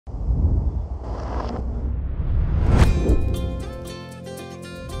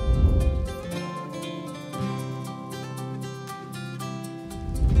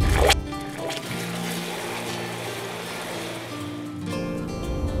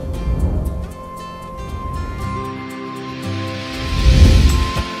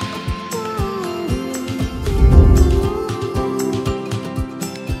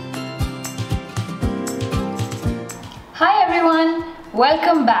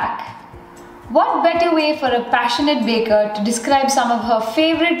Welcome back. What better way for a passionate baker to describe some of her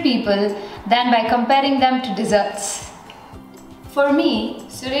favorite people than by comparing them to desserts? For me,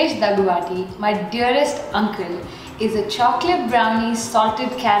 Aashritha Daggubati, my dearest uncle, is a chocolate brownie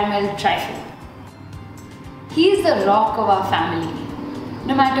salted caramel trifle. He is the rock of our family.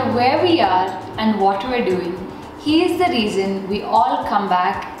 No matter where we are and what we're doing, he is the reason we all come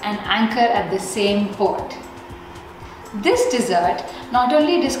back and anchor at the same port. This dessert not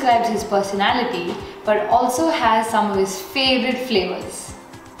only describes his personality but also has some of his favorite flavors.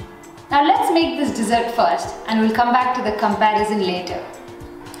 Now let's make this dessert first and we'll come back to the comparison later.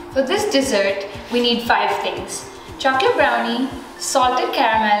 For this dessert, we need 5 things: chocolate brownie, salted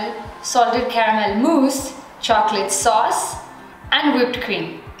caramel mousse, chocolate sauce, and whipped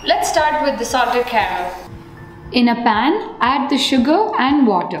cream. Let's start with the salted caramel. In a pan, add the sugar and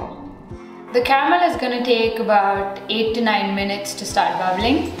water. The caramel is going to take about 8 to 9 minutes to start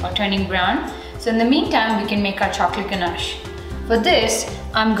bubbling or turning brown. So in the meantime, we can make our chocolate ganache. For this,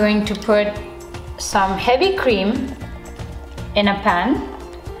 I'm going to put some heavy cream in a pan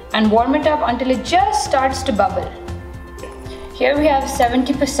and warm it up until it just starts to bubble. Here we have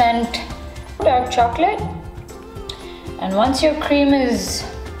 70% dark chocolate. And once your cream is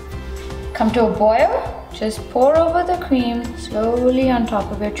come to a boil, just pour over the cream slowly on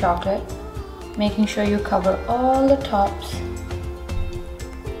top of your chocolate, making sure you cover all the tops.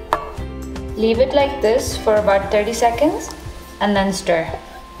 Leave it like this for about 30 seconds and then stir.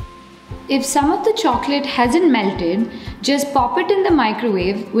 If some of the chocolate hasn't melted, just pop it in the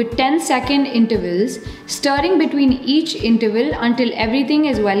microwave with 10-second intervals, stirring between each interval until everything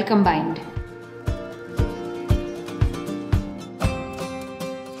is well combined.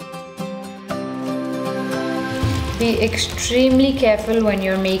 Be extremely careful when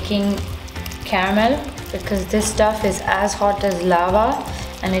you're making caramel because this stuff is as hot as lava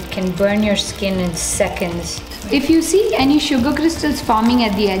and it can burn your skin in seconds. If you see any sugar crystals forming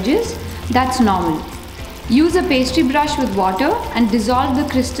at the edges, that's normal. Use a pastry brush with water and dissolve the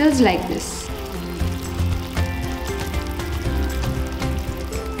crystals like this.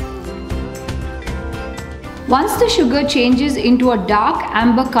 Once the sugar changes into a dark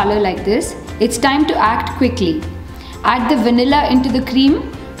amber color like this, it's time to act quickly. Add the vanilla into the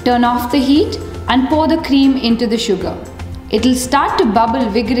cream, turn off the heat and pour the cream into the sugar. It'll start to bubble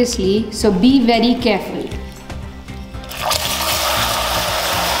vigorously, so be very careful.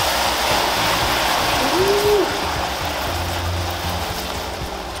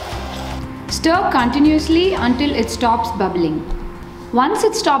 Stir continuously until it stops bubbling. Once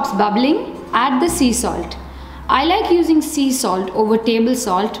it stops bubbling, add the sea salt. I like using sea salt over table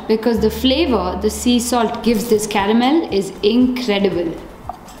salt because the flavor the sea salt gives this caramel is incredible.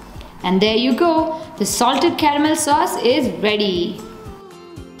 And there you go, the salted caramel sauce is ready.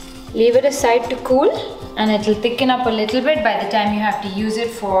 Leave it aside to cool and it'll thicken up a little bit by the time you have to use it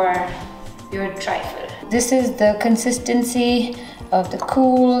for your trifle. This is the consistency of the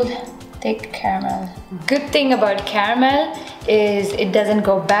cool, thick caramel. Good thing about caramel is it doesn't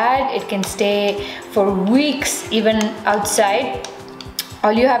go bad. It can stay for weeks even outside.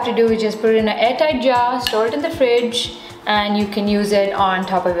 All you have to do is just put it in an airtight jar, store it in the fridge, and you can use it on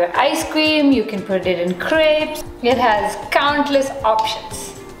top of your ice cream. You can put it in crepes. It has countless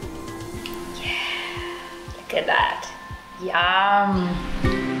options. Yeah, look at that. Yum.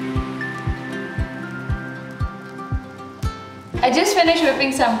 I just finished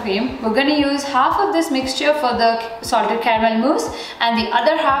whipping some cream. We're going to use half of this mixture for the salted caramel mousse and the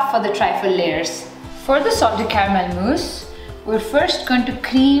other half for the trifle layers. For the salted caramel mousse, we're first going to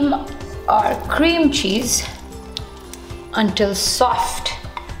cream our cream cheese until soft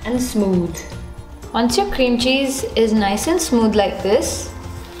and smooth. Once your cream cheese is nice and smooth like this,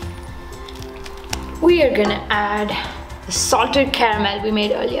 we are going to add the salted caramel we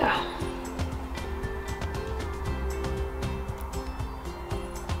made earlier.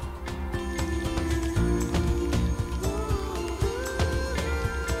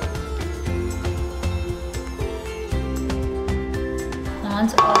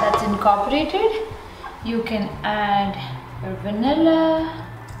 Once all that's incorporated, you can add your vanilla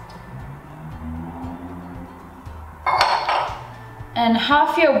and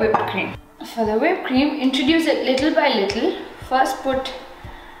half your whipped cream. For the whipped cream, introduce it little by little. First put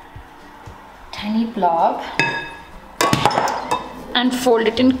tiny blob and fold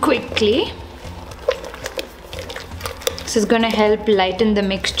it in quickly. This is going to help lighten the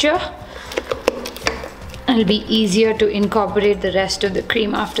mixture. It'll be easier to incorporate the rest of the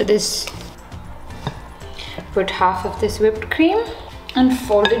cream after this. Put half of this whipped cream and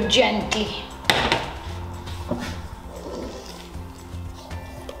fold it gently.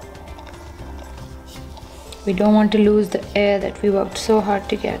 We don't want to lose the air that we worked so hard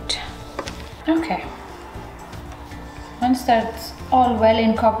to get. Okay. Once that's all well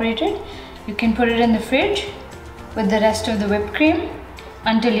incorporated, you can put it in the fridge with the rest of the whipped cream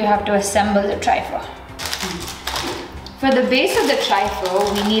until you have to assemble the trifle. For the base of the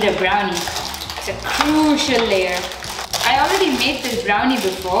trifle, we need a brownie. It's a crucial layer. I already made this brownie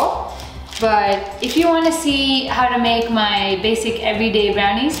before, but if you want to see how to make my basic everyday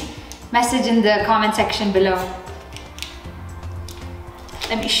brownies, message in the comment section below.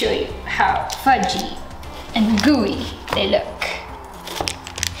 Let me show you how fudgy and gooey they look.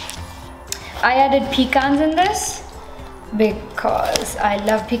 I added pecans in this because I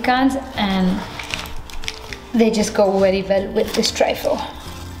love pecans and they just go very well with this trifle.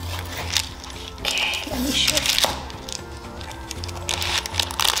 Okay, let me show you.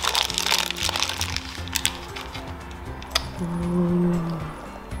 Ooh.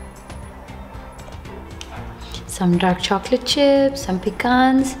 Some dark chocolate chips, some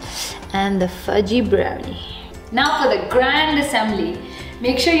pecans, and the fudgy brownie. Now for the grand assembly.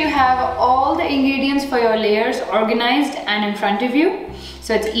 Make sure you have all the ingredients for your layers organized and in front of you,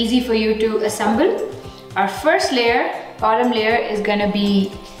 so it's easy for you to assemble. Our first layer, bottom layer, is gonna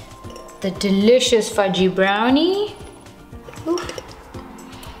be the delicious fudgy brownie. Ooh.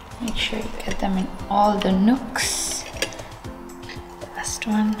 Make sure you get them in all the nooks. Last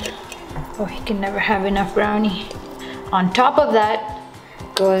one. Oh, you can never have enough brownie. On top of that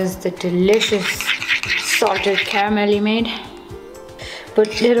goes the delicious salted caramel you made.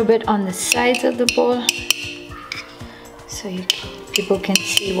 Put a little bit on the sides of the bowl so people can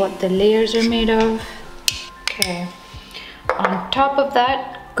see what the layers are made of. Okay. On top of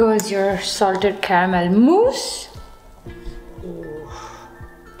that goes your salted caramel mousse. Ooh.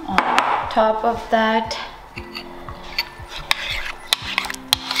 On top of that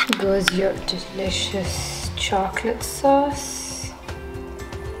goes your delicious chocolate sauce.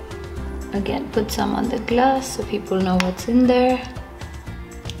 Again, put some on the glass so people know what's in there.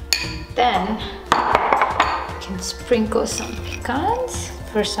 Then you can sprinkle some pecans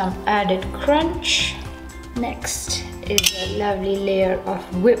for some added crunch. Next is a lovely layer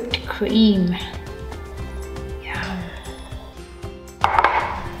of whipped cream. Yum.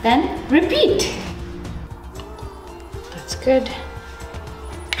 Then repeat. That's good.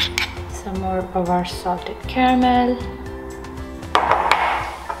 Some more of our salted caramel.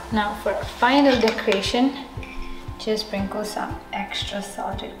 Now for a final decoration, just sprinkle some extra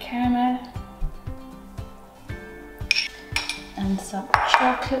salted caramel and some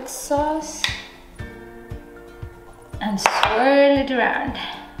chocolate sauce and swirl it around.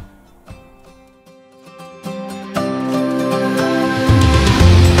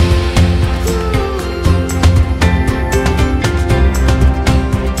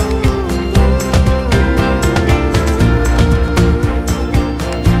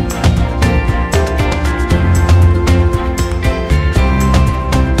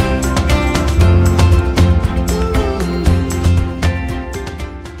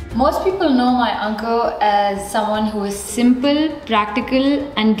 Most people know my uncle as someone who is simple,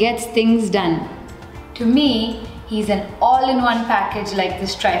 practical, and gets things done. To me, he's an all-in-one package like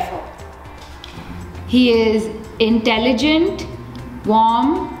this trifle. He is intelligent,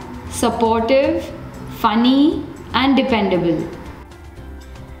 warm, supportive, funny, and dependable.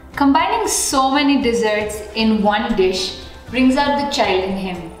 Combining so many desserts in one dish brings out the child in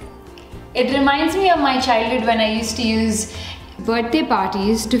him. It reminds me of my childhood when I used to use birthday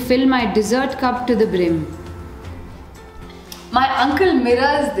parties to fill my dessert cup to the brim. My uncle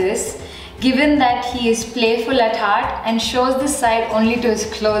mirrors this, given that he is playful at heart and shows this side only to his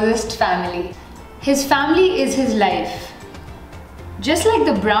closest family. His family is his life. Just like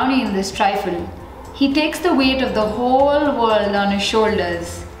the brownie in this trifle, he takes the weight of the whole world on his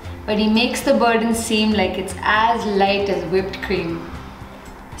shoulders, but he makes the burden seem like it's as light as whipped cream.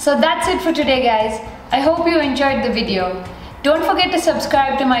 So that's it for today, guys. I hope you enjoyed the video. Don't forget to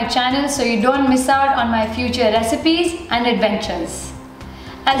subscribe to my channel so you don't miss out on my future recipes and adventures.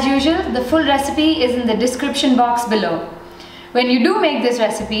 As usual, the full recipe is in the description box below. When you do make this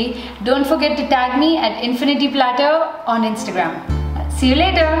recipe, don't forget to tag me at Infinity Platter on Instagram. See you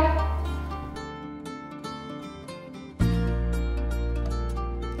later!